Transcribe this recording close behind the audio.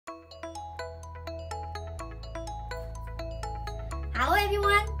Hello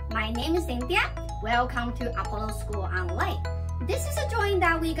everyone, my name is Cynthia. Welcome to Apollo School Online. This is a drawing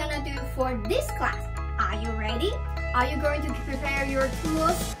that we're gonna do for this class. Are you ready? Are you going to prepare your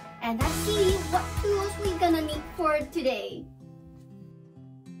tools? And let's see what tools we're gonna need for today.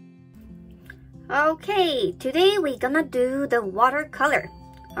 Okay, today we're gonna do the watercolor.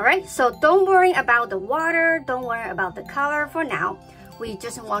 Alright, so don't worry about the water, don't worry about the color for now. We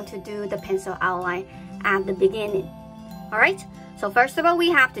just want to do the pencil outline at the beginning. Alright, so first of all,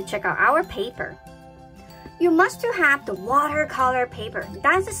 we have to check out our paper. You must have the watercolor paper.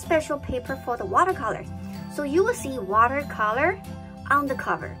 That's a special paper for the watercolor. So you will see watercolor on the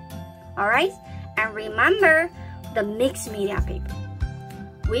cover. Alright, and remember the mixed media paper.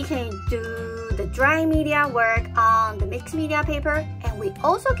 We can do the dry media work on the mixed media paper, and we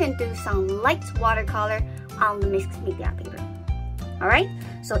also can do some light watercolor on the mixed media paper. Alright,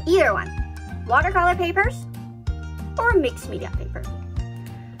 so either one, watercolor papers or mixed media paper.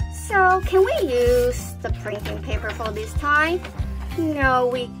 So can we use the printing paper for this time? No,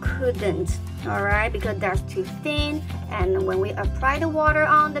 we couldn't. Alright, because that's too thin, and when we apply the water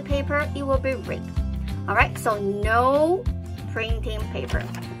on the paper, it will be red. Alright, so no printing paper.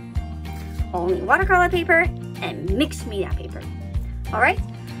 Only watercolor paper and mixed media paper. Alright,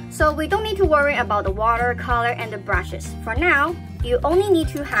 so we don't need to worry about the watercolor and the brushes. For now, you only need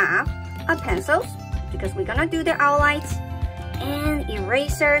to have a pencil, because we're gonna do the outlines, and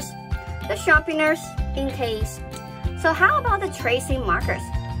erasers, the sharpeners in case. So how about the tracing markers?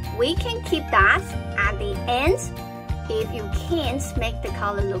 We can keep that at the end. If you can't make the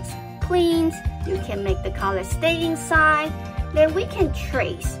color look clean, you can make the color stay inside, then we can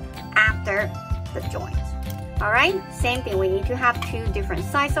trace after the joint. Alright, same thing, we need to have two different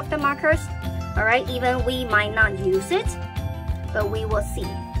sizes of the markers. Alright, even we might not use it, but we will see.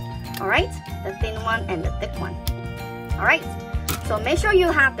 Alright, the thin one and the thick one. Alright, so make sure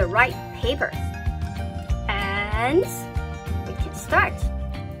you have the right paper. And we can start.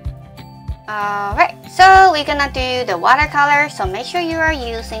 Alright, so we're gonna do the watercolor. So make sure you are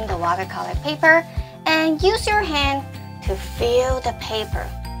using the watercolor paper and use your hand to feel the paper.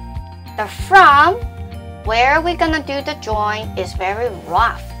 The front, where we're gonna do the joint, is very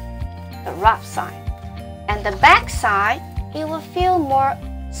rough, the rough side. And the back side, it will feel more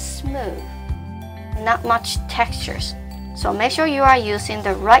smooth, not much textures. So make sure you are using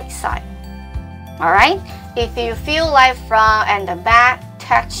the right side. Alright, if you feel like front and the back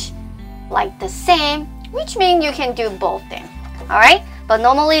touch like the same, which means you can do both then. Alright, but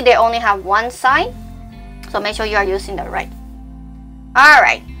normally they only have one side, so make sure you are using the right.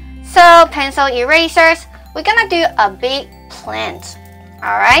 Alright, so pencil erasers, we're gonna do a big plant.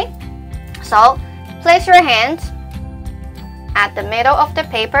 Alright, so place your hand at the middle of the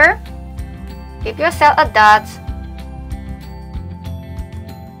paper, give yourself a dot,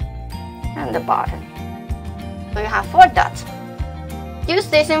 and the bottom. So you have 4 dots. Use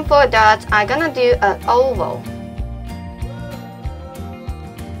this in 4 dots. I'm gonna do an oval.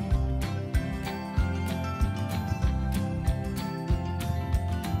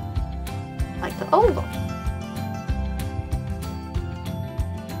 Like the oval.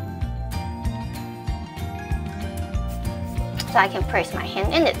 So I can place my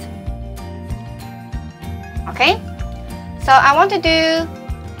hand in it. Okay? So I want to do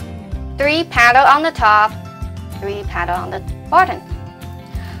 3 petals on the top, 3 petals on the bottom.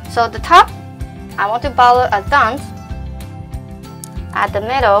 So the top, I want to borrow a thumb. At the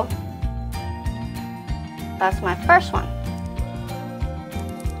middle, that's my first one.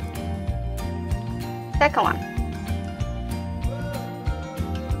 Second one.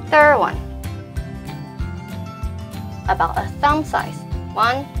 Third one. About a thumb size.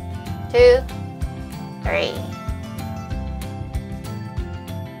 1, 2, 3.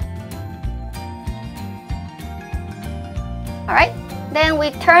 Alright, then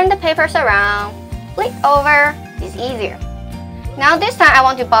we turn the papers around, flip over, it's easier. Now this time I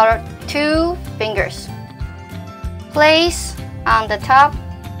want to borrow 2 fingers. Place on the top,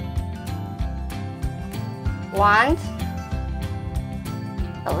 1,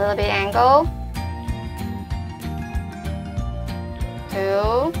 a little bit angle,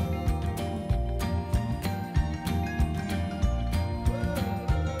 2,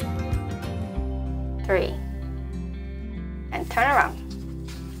 3. And turn around.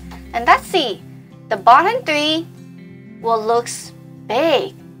 And let's see, the bottom 3 will look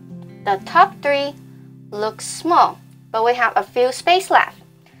big. The top 3 looks small, but we have a few space left.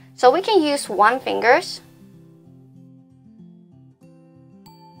 So we can use 1 fingers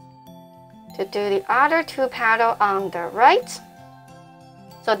to do the other 2 petals on the right.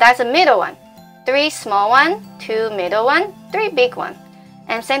 So that's the middle one. 3 small one 2 middle one, 3 big one.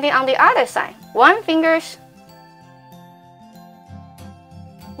 And same thing on the other side. 1 fingers,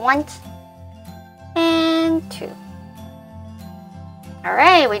 1 and 2.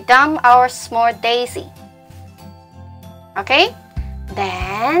 Alright, we done our small daisy. Okay,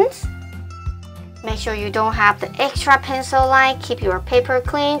 then make sure you don't have the extra pencil line. Keep your paper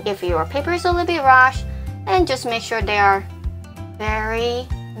clean. If your paper is a little bit rushed, then just make sure they are very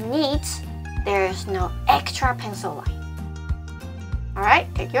neat. There's no extra pencil line.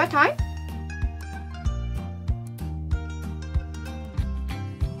 Alright, take your time.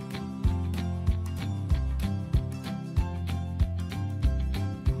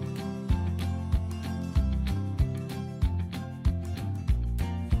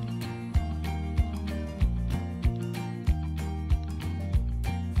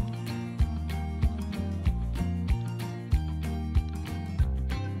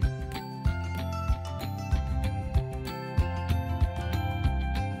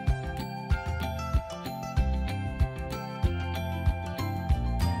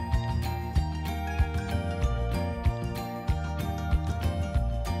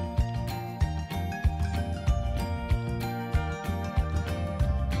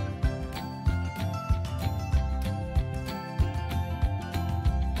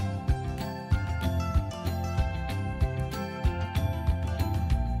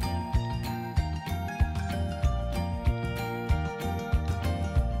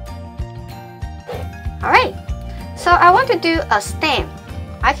 Alright, so I want to do a stem.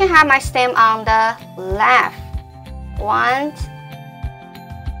 I can have my stem on the left. 1,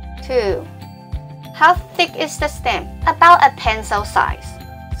 2. How thick is the stem? About a pencil size.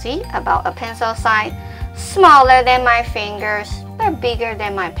 See, about a pencil size. Smaller than my fingers, but bigger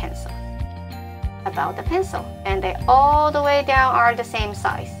than my pencil. About the pencil. And they all the way down are the same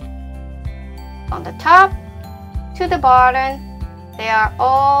size. From the top to the bottom, they are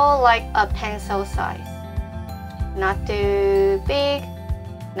all like a pencil size. Not too big,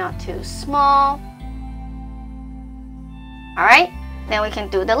 not too small. Alright, then we can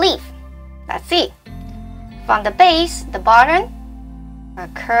do the leaf. Let's see. From the base, the bottom, a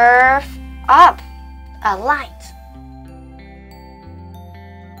curve up, a line.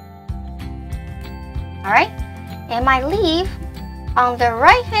 Alright, and my leaf on the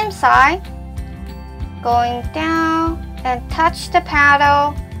right hand side, going down and touch the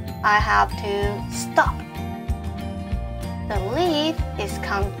paddle, I have to stop. The leaf is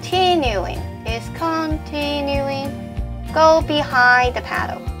continuing, go behind the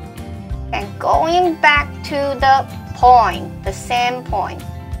paddle and going back to the point, the same point.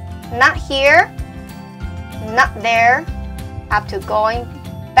 Not here, not there, have to going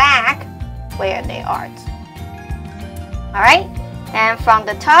back where they are. Alright, and from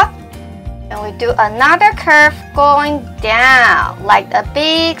the top, and we do another curve going down like a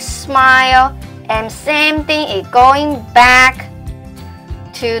big smile, and same thing, it going back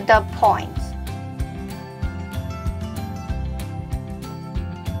to the point.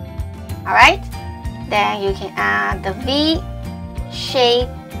 Alright, then you can add the V shape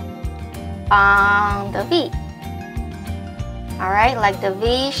on the V. Alright, like the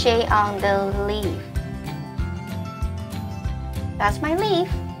V shape on the leaf. That's my leaf.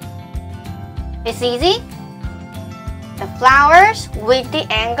 It's easy. The flowers with the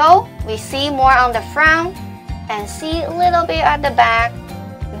angle, we see more on the front and see a little bit at the back.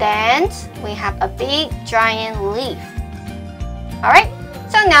 Then we have a big giant leaf. Alright,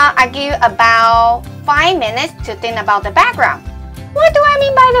 so now I give you about 5 minutes to think about the background. What do I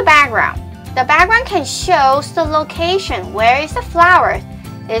mean by the background? The background can show the location. Where is the flower?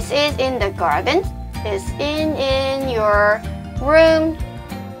 Is it in the garden? Is it in your room?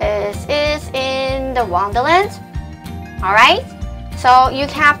 Is it in the wonderland? Alright, so you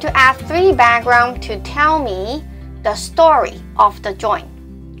have to add 3 backgrounds to tell me the story of the drawing.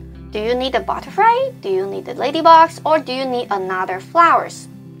 Do you need a butterfly? Do you need the ladybugs? Or do you need another flowers?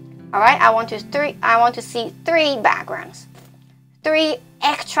 Alright, I want to see 3 backgrounds. 3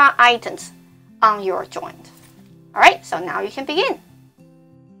 extra items on your drawing. Alright, so now you can begin.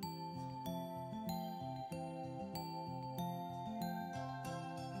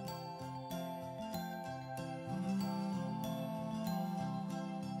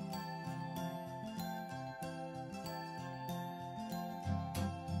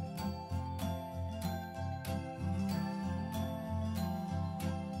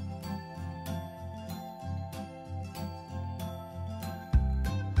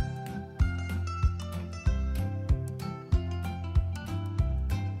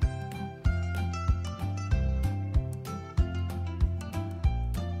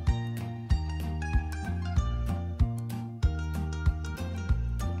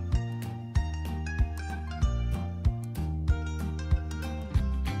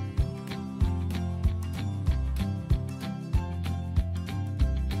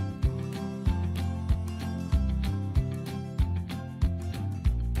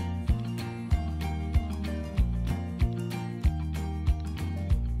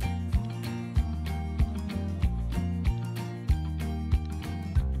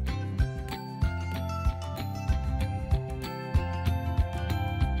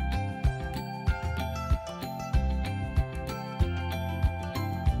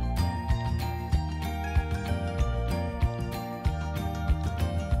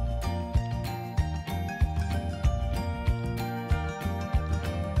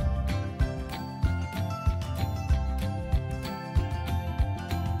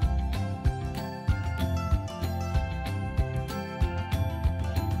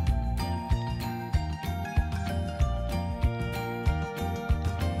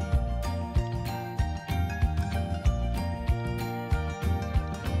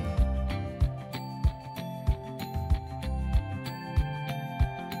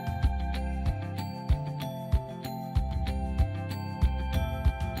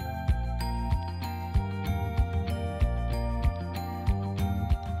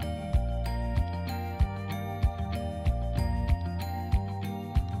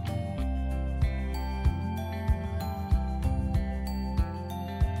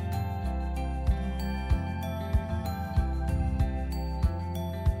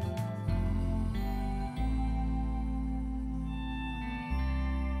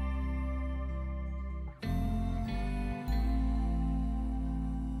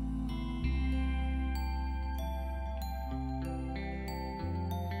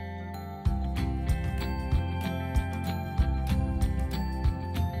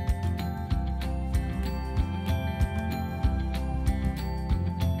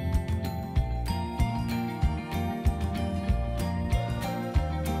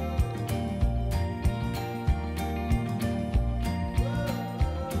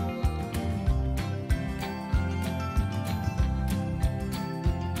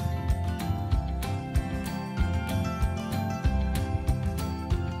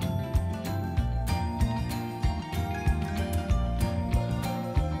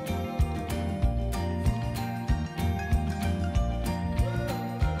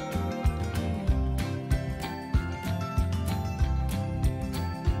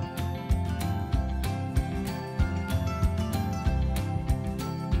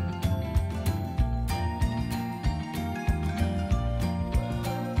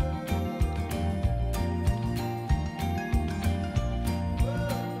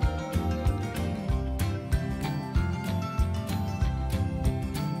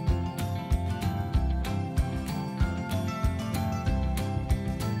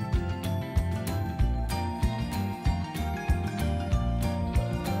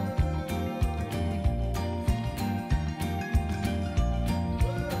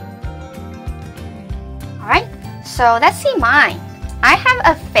 So let's see mine. I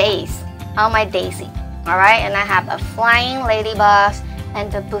have a face on my daisy, alright, and I have a flying ladybugs and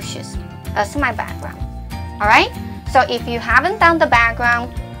the bushes. That's my background. Alright, so if you haven't done the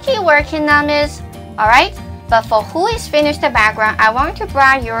background, keep working on this. Alright, but for who is finished the background, I want to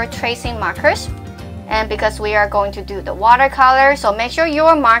grab your tracing markers. And because we are going to do the watercolor, so make sure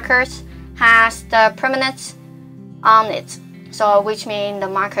your markers has the permanent on it. So which means the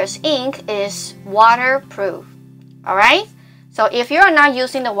marker's ink is waterproof. Alright, so if you are not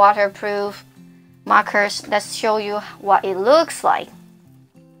using the waterproof markers, let's show you what it looks like.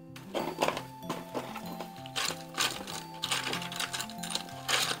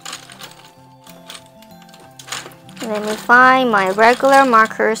 Let me find my regular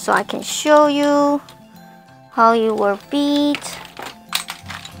markers so I can show you how you will beat.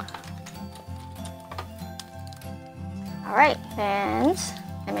 Alright, and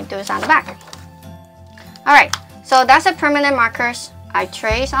let me do this on the back. Alright, so that's the permanent markers. I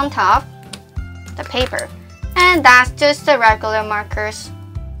trace on top the paper. And that's just the regular markers.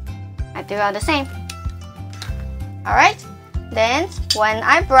 I do all the same. Alright, then when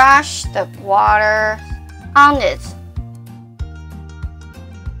I brush the water on it,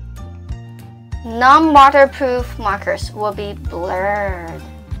 non-waterproof markers will be blurred.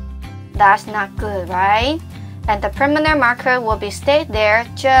 That's not good, right? And the permanent marker will be stay there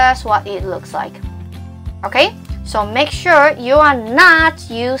just what it looks like. Okay, so make sure you are not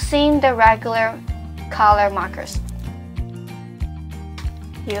using the regular color markers.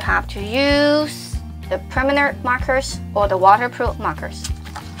 You have to use the permanent markers or the waterproof markers.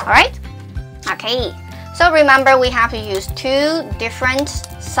 Alright? Okay, so remember we have to use two different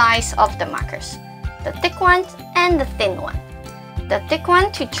size of the markers, the thick one and the thin one. The thick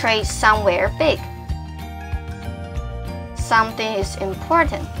one to trace somewhere big. Something is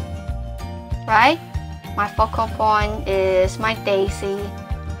important, right? My focal point is my daisy,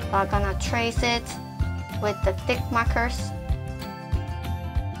 so I'm gonna trace it with the thick markers.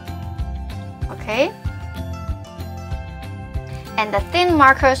 Okay? And the thin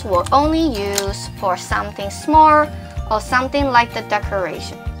markers will only use for something small or something like the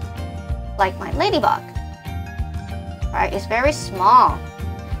decoration, like my ladybug. Right? It's very small,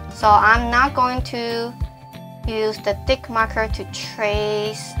 so I'm not going to use the thick marker to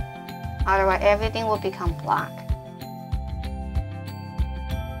trace, otherwise everything will become black.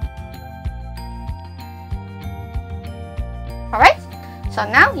 Alright, so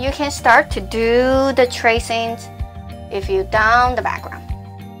now you can start to do the tracings if you down the background.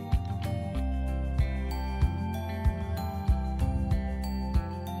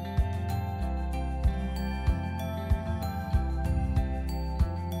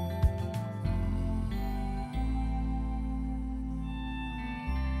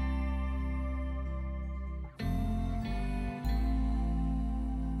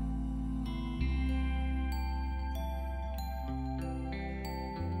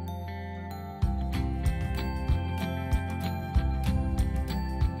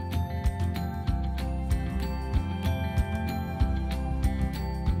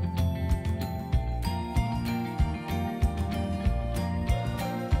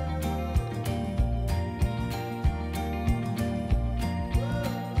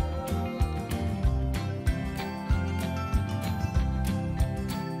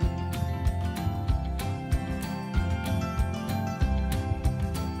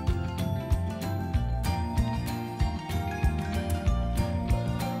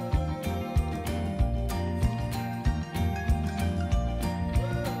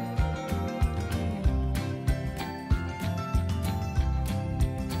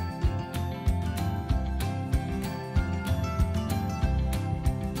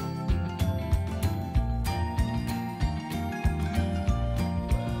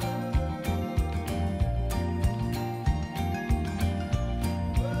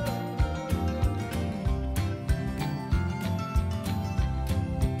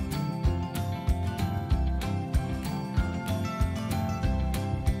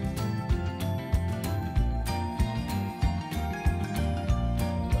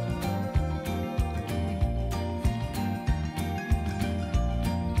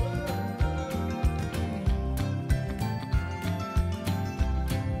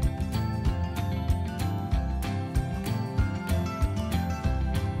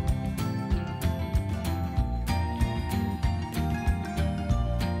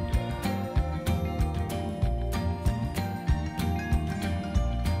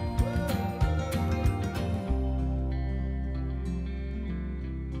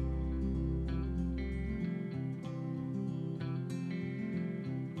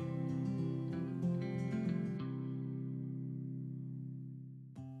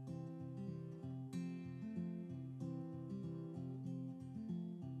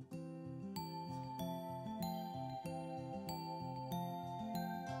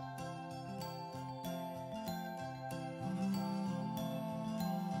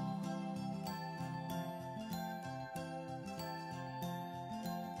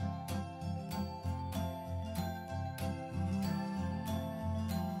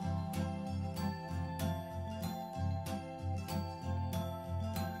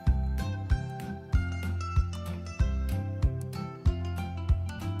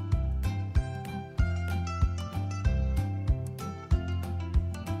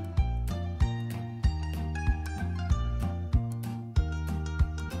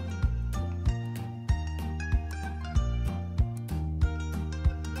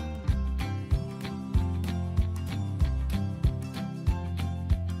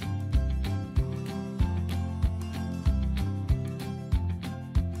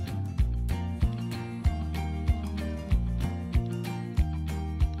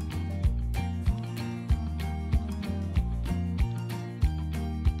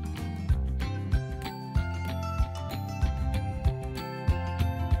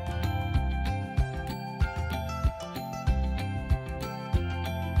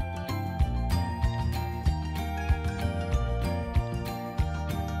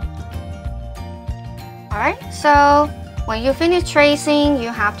 Alright, so when you finish tracing, you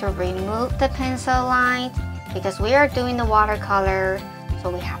have to remove the pencil line because we are doing the watercolor, so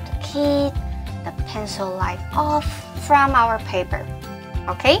we have to keep the pencil line off from our paper.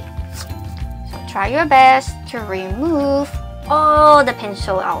 Okay? So try your best to remove all the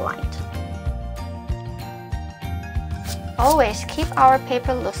pencil outlines. Always keep our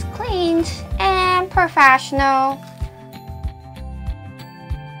paper looks clean and professional.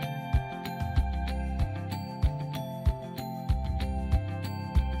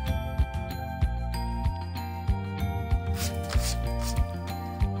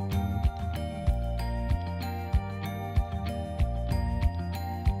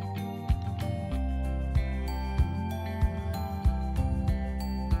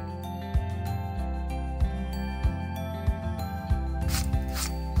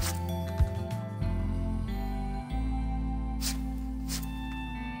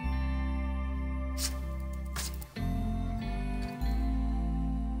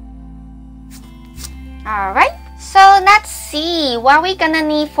 Alright, so let's see what we're gonna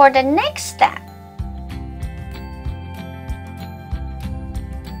need for the next step.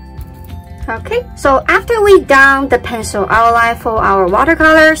 Okay, so after we done the pencil outline for our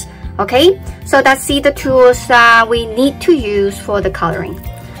watercolors, okay, so let's see the tools that we need to use for the coloring.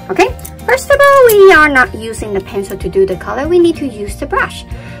 Okay, first of all, we are not using the pencil to do the color, we need to use the brush.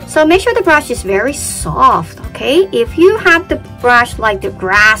 So make sure the brush is very soft, okay? If you have the brush like the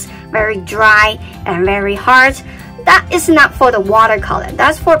grass, very dry and very hard, that is not for the watercolor,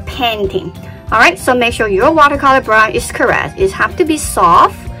 that's for painting. Alright, so make sure your watercolor brush is correct. It has to be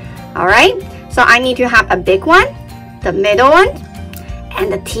soft. Alright, so I need to have a big one, the middle one,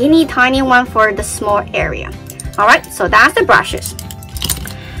 and the teeny tiny one for the small area. Alright, so that's the brushes.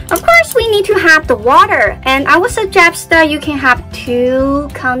 Of course, we need to have the water, and I would suggest that you can have 2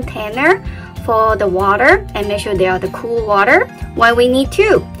 containers for the water, and make sure they are the cool water when we need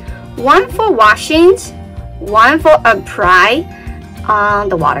to. One for washings, one for apply on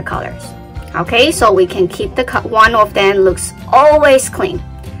the watercolors. Okay, so we can keep the one of them looks always clean,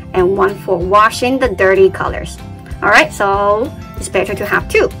 and one for washing the dirty colors. Alright, so it's better to have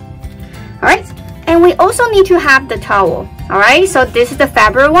 2. Alright, and we also need to have the towel. Alright, so this is the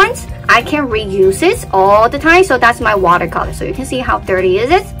fabric ones. I can reuse it all the time, so that's my watercolor. So you can see how dirty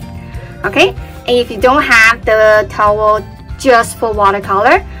is it. Okay, and if you don't have the towel just for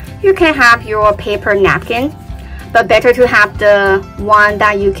watercolor, you can have your paper napkin, but better to have the one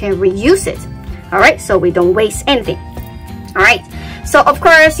that you can reuse it. Alright, so we don't waste anything. Alright, so of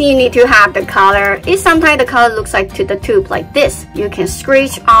course you need to have the color. If sometimes the color looks like to the tube like this, you can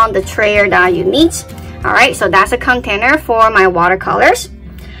scratch on the tray that you need. Alright, so that's a container for my watercolors.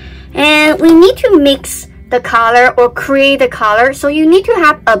 And we need to mix the color or create the color, so you need to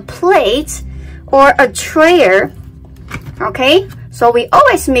have a plate or a tray. Okay, so we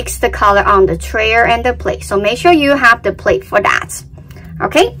always mix the color on the tray and the plate, so make sure you have the plate for that.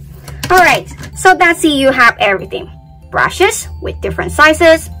 Okay, alright, so that's it, you have everything. Brushes with different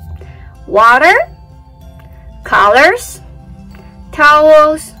sizes, water, colors,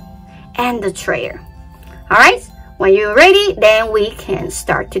 towels, and the tray. Alright, when you're ready, then we can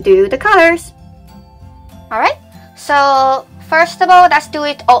start to do the colors. Alright, so first of all, let's do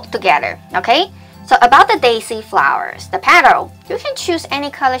it all together, okay? So about the daisy flowers, the petal, you can choose any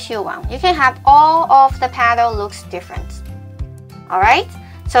colors you want. You can have all of the petal looks different. Alright,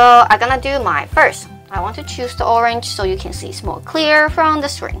 so I'm gonna do my first. I want to choose the orange so you can see it's more clear from the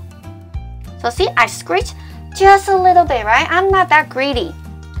screen. So see, I scratch just a little bit, right? I'm not that greedy.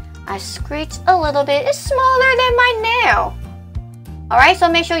 I scratch a little bit. It's smaller than my nail. Alright, so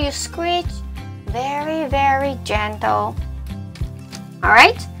make sure you scratch very, very gentle.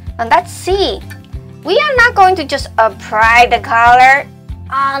 Alright, and let's see. We are not going to just apply the color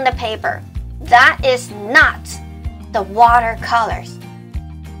on the paper. That is not the watercolors.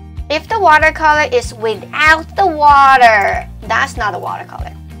 If the watercolor is without the water, that's not a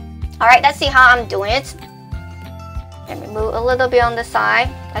watercolor. Alright, let's see how I'm doing it. Let me move a little bit on the side.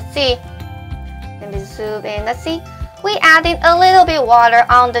 Let's see. Let me zoom in. Let's see. We added a little bit water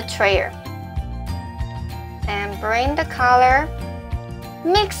on the tray. And bring the color,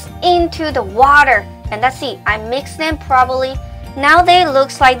 mix into the water. And let's see, I mix them properly. Now they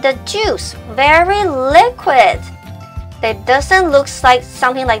looks like the juice, very liquid. That doesn't look like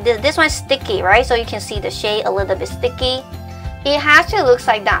something like this. This one's sticky, right? So you can see the shade a little bit sticky. It has to look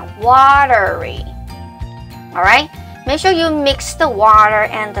like that, watery. Alright, make sure you mix the water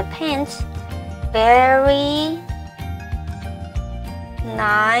and the paint very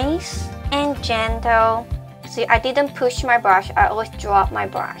nice and gentle. See, I didn't push my brush, I always drop my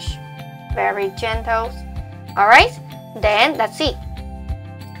brush. very gentle. Alright, then let's see.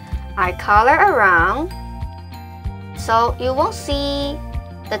 I color around so you won't see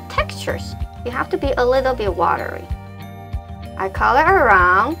the textures. You have to be a little bit watery. I color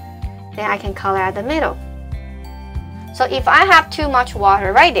around, then I can color at the middle. So if I have too much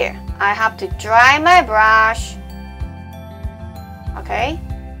water right there, I have to dry my brush. Okay,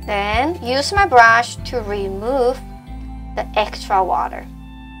 then use my brush to remove the extra water.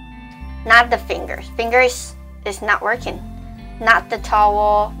 Not the fingers. Fingers is not working. Not the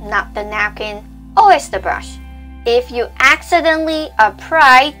towel, not the napkin, always the brush. If you accidentally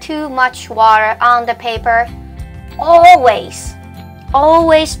apply too much water on the paper, always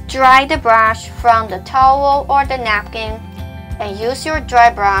dry the brush from the towel or the napkin and use your dry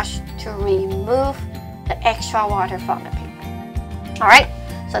brush to remove the extra water from the paper. Alright,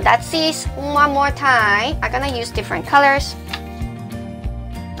 so that's it one more time. I'm gonna use different colors.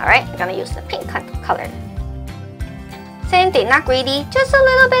 Alright, I'm gonna use the pink color. Same thing, not greedy, just a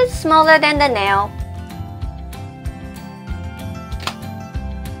little bit smaller than the nail.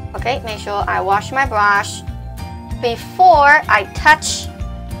 Okay, make sure I wash my brush before I touch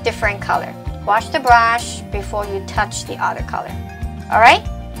different color. Wash the brush before you touch the other color. Alright?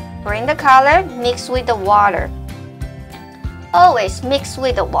 Bring the color, mix with the water. Always mix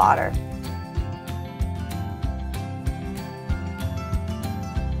with the water.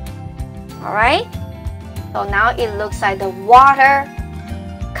 Alright? So now it looks like the water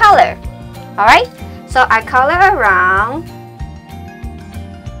color. Alright? So I color around.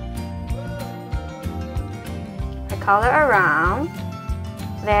 Color around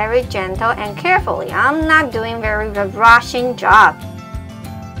very gentle and carefully. I'm not doing very rushing job,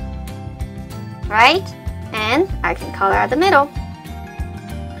 right? And I can color at the middle.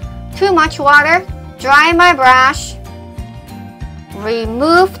 Too much water, dry my brush,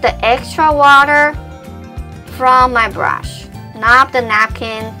 remove the extra water from my brush, not the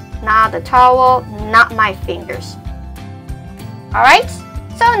napkin, not the towel, not my fingers. All right,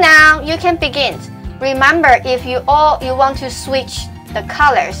 so now you can begin. Remember, if you want to switch the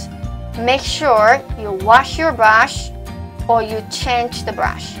colors, make sure you wash your brush or you change the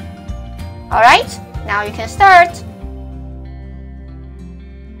brush. Alright, now you can start.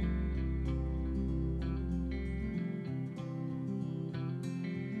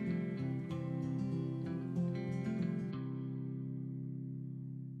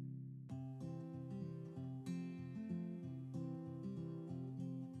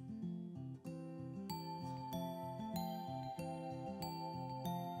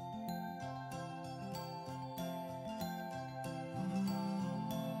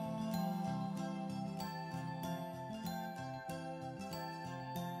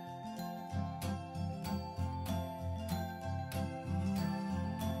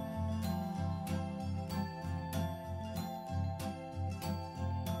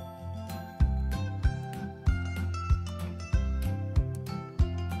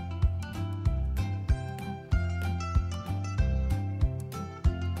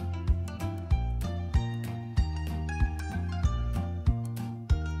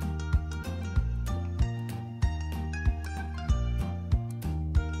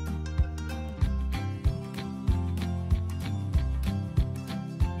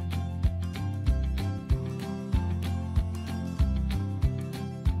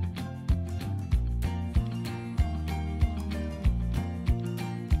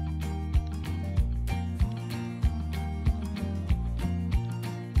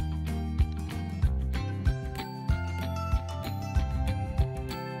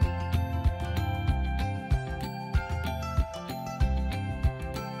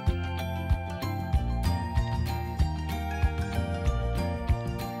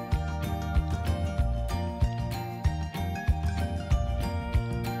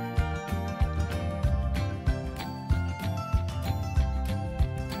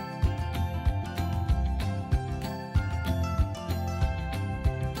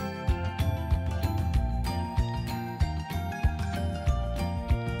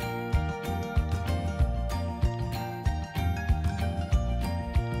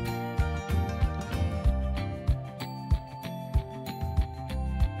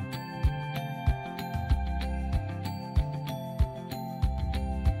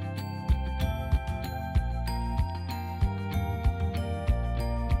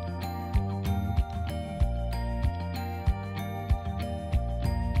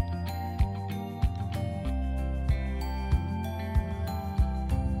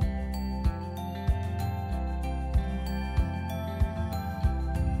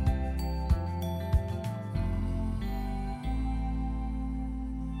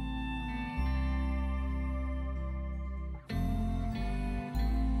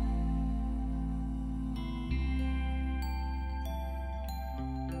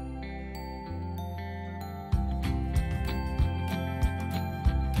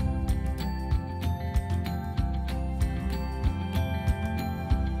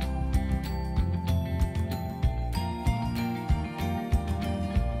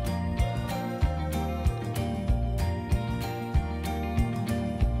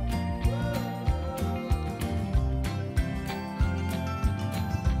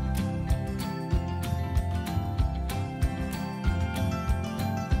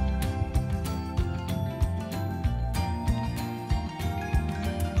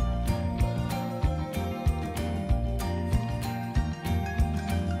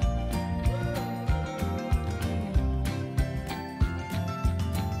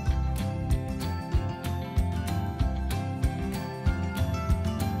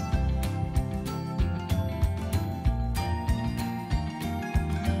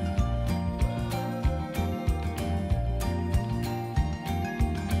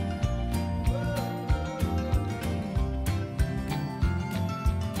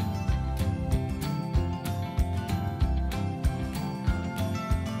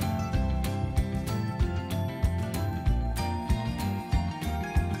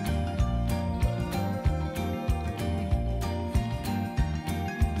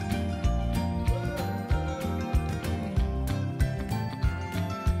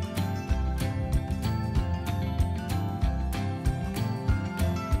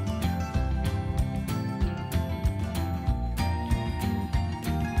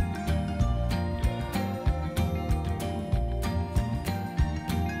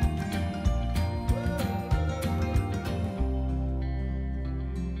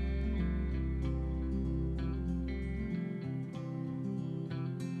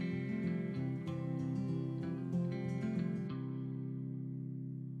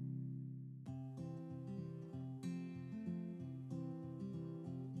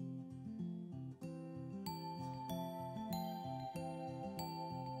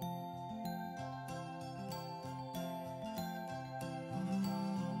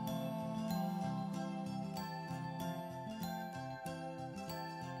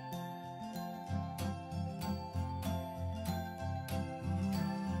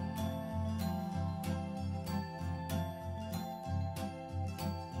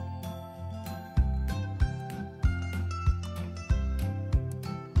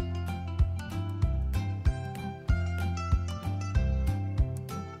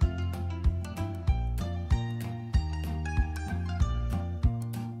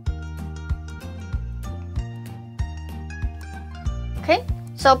 Okay,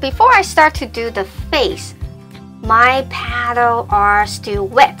 so before I start to do the face, my paddle are still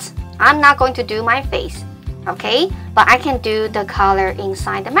wet. I'm not going to do my face, okay? But I can do the color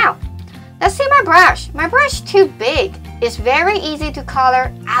inside the mouth. Let's see my brush. My brush too big. It's very easy to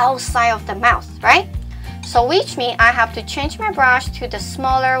color outside of the mouth, right? So which means I have to change my brush to the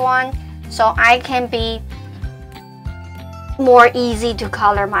smaller one so I can be more easy to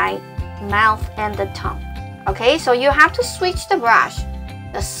color my mouth and the tongue. Okay, so you have to switch the brush.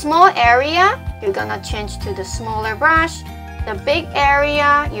 The small area, you're gonna change to the smaller brush. The big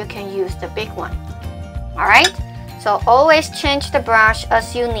area, you can use the big one. Alright, so always change the brush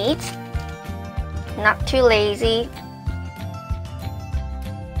as you need. Not too lazy.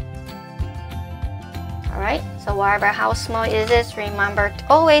 Alright, so whatever how small it is, remember to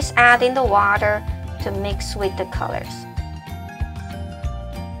always add in the water to mix with the colors.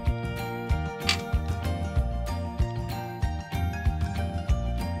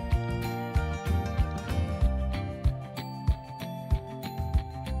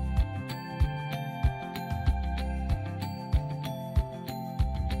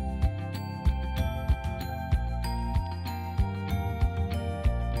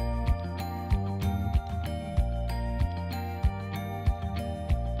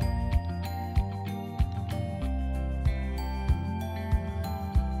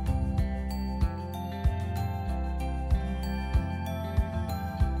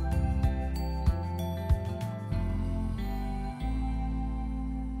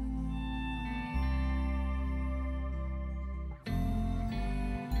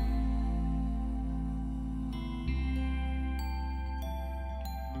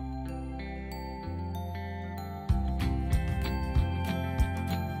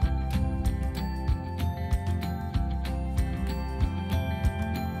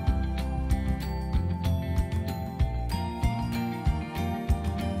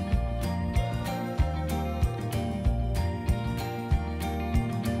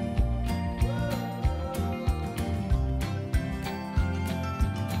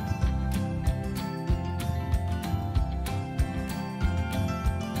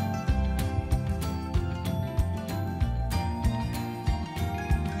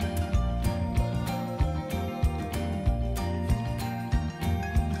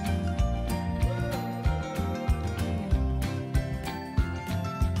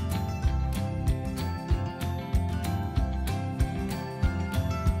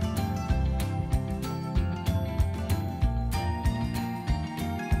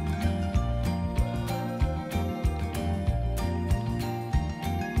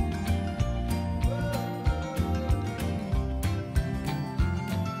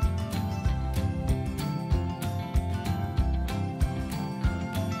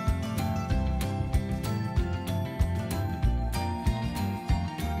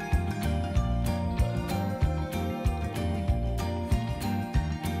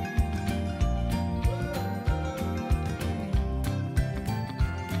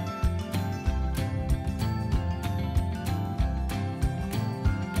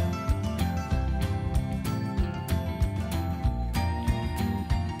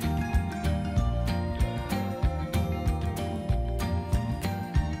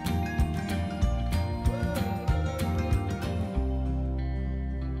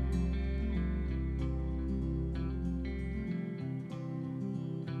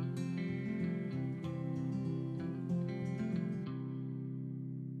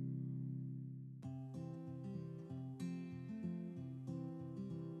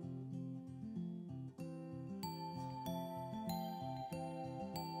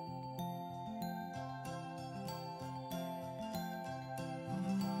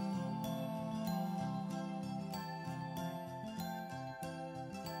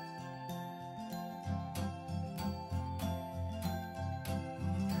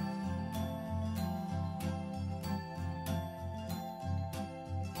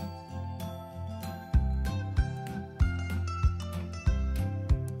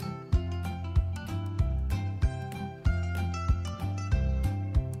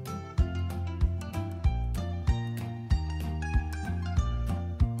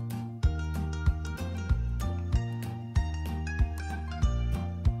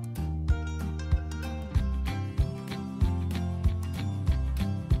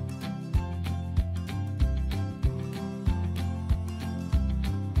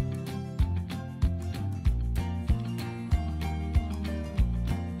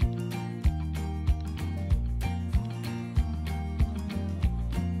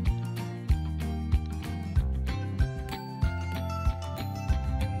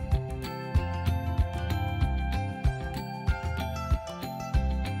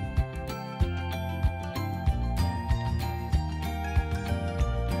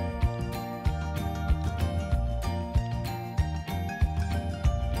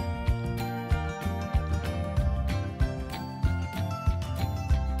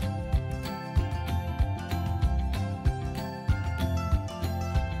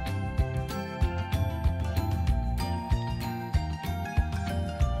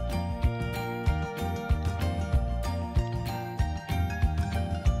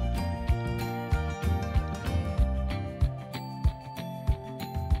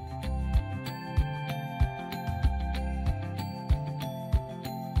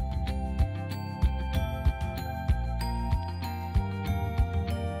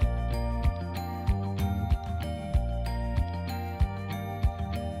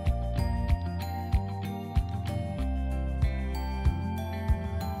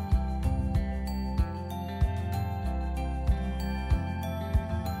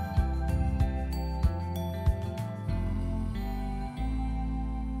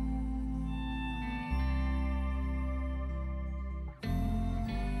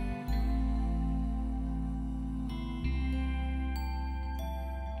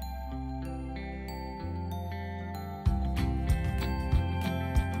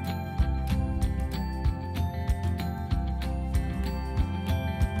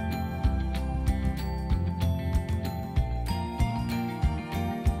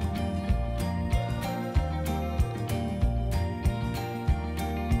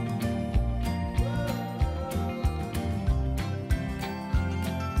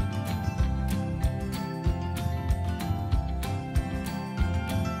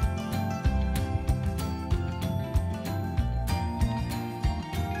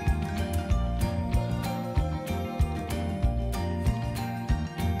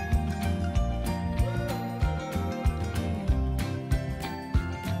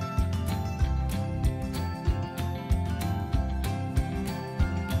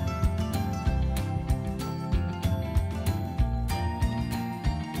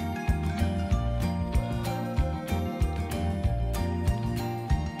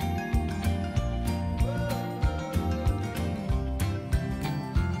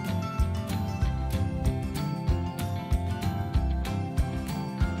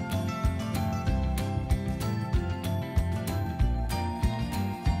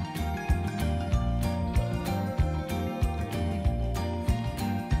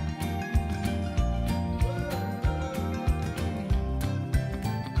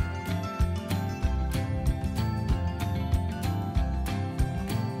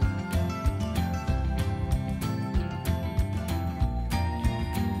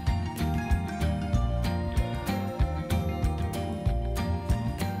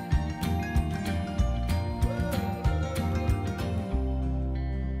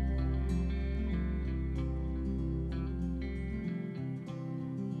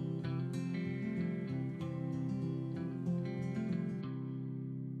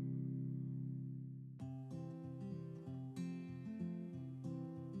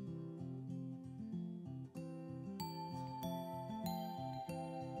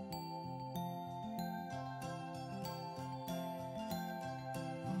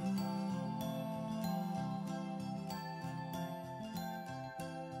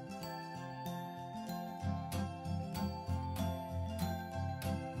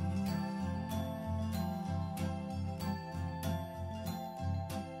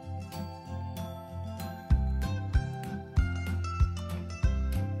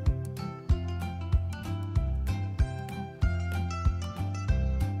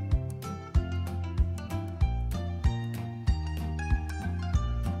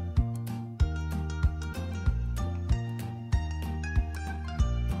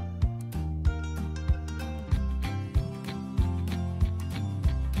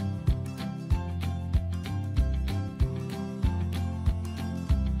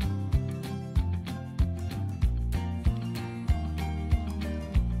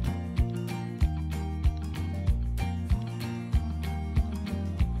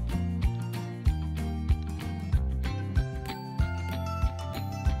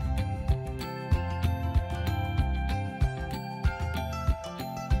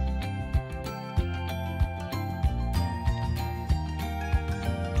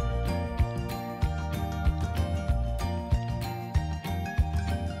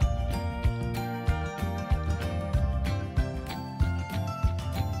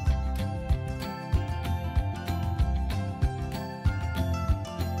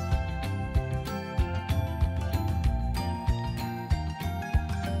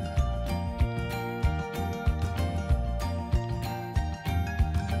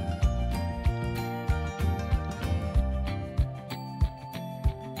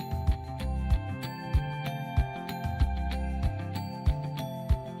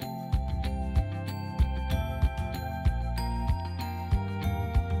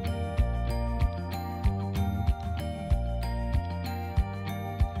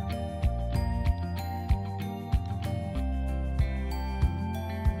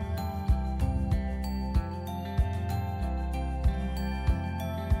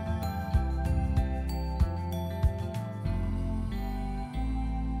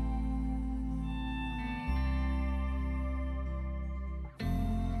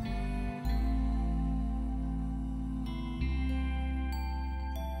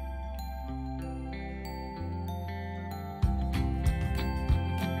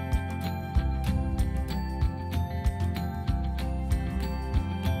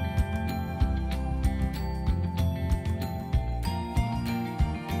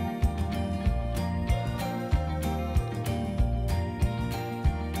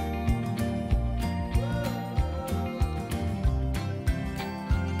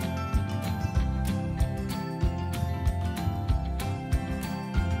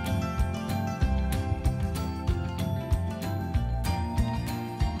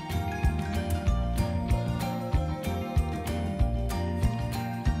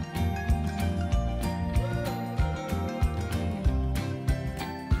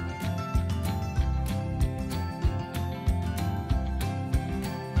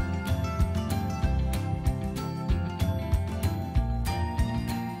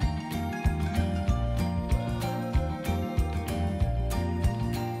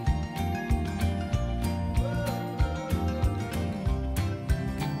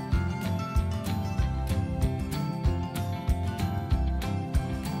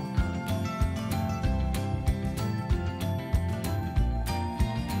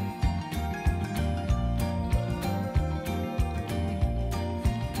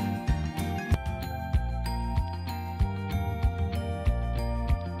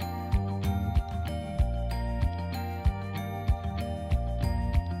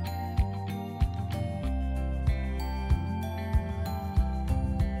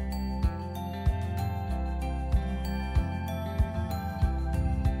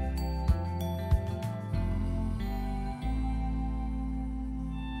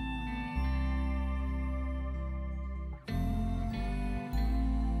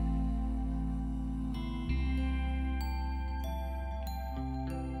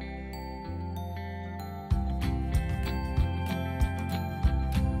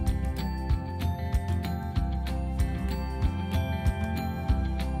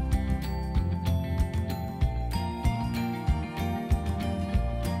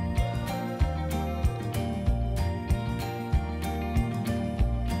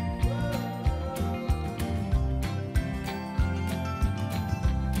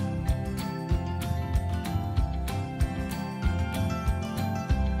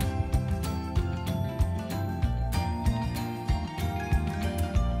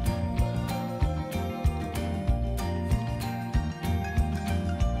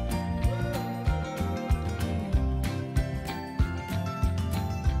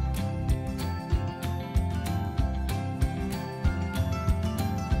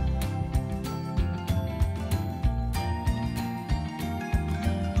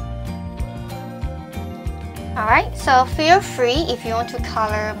 Alright, so feel free if you want to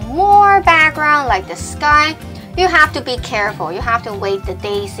color more background like the sky. You have to be careful. You have to wait the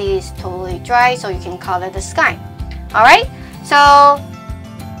daisy is totally dry so you can color the sky. Alright, so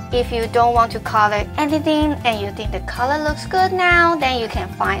if you don't want to color anything and you think the color looks good now, then you can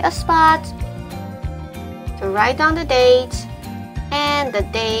find a spot to write down the date and the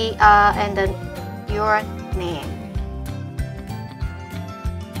day and then your name.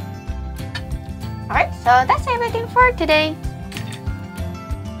 Alright, so that's everything for today.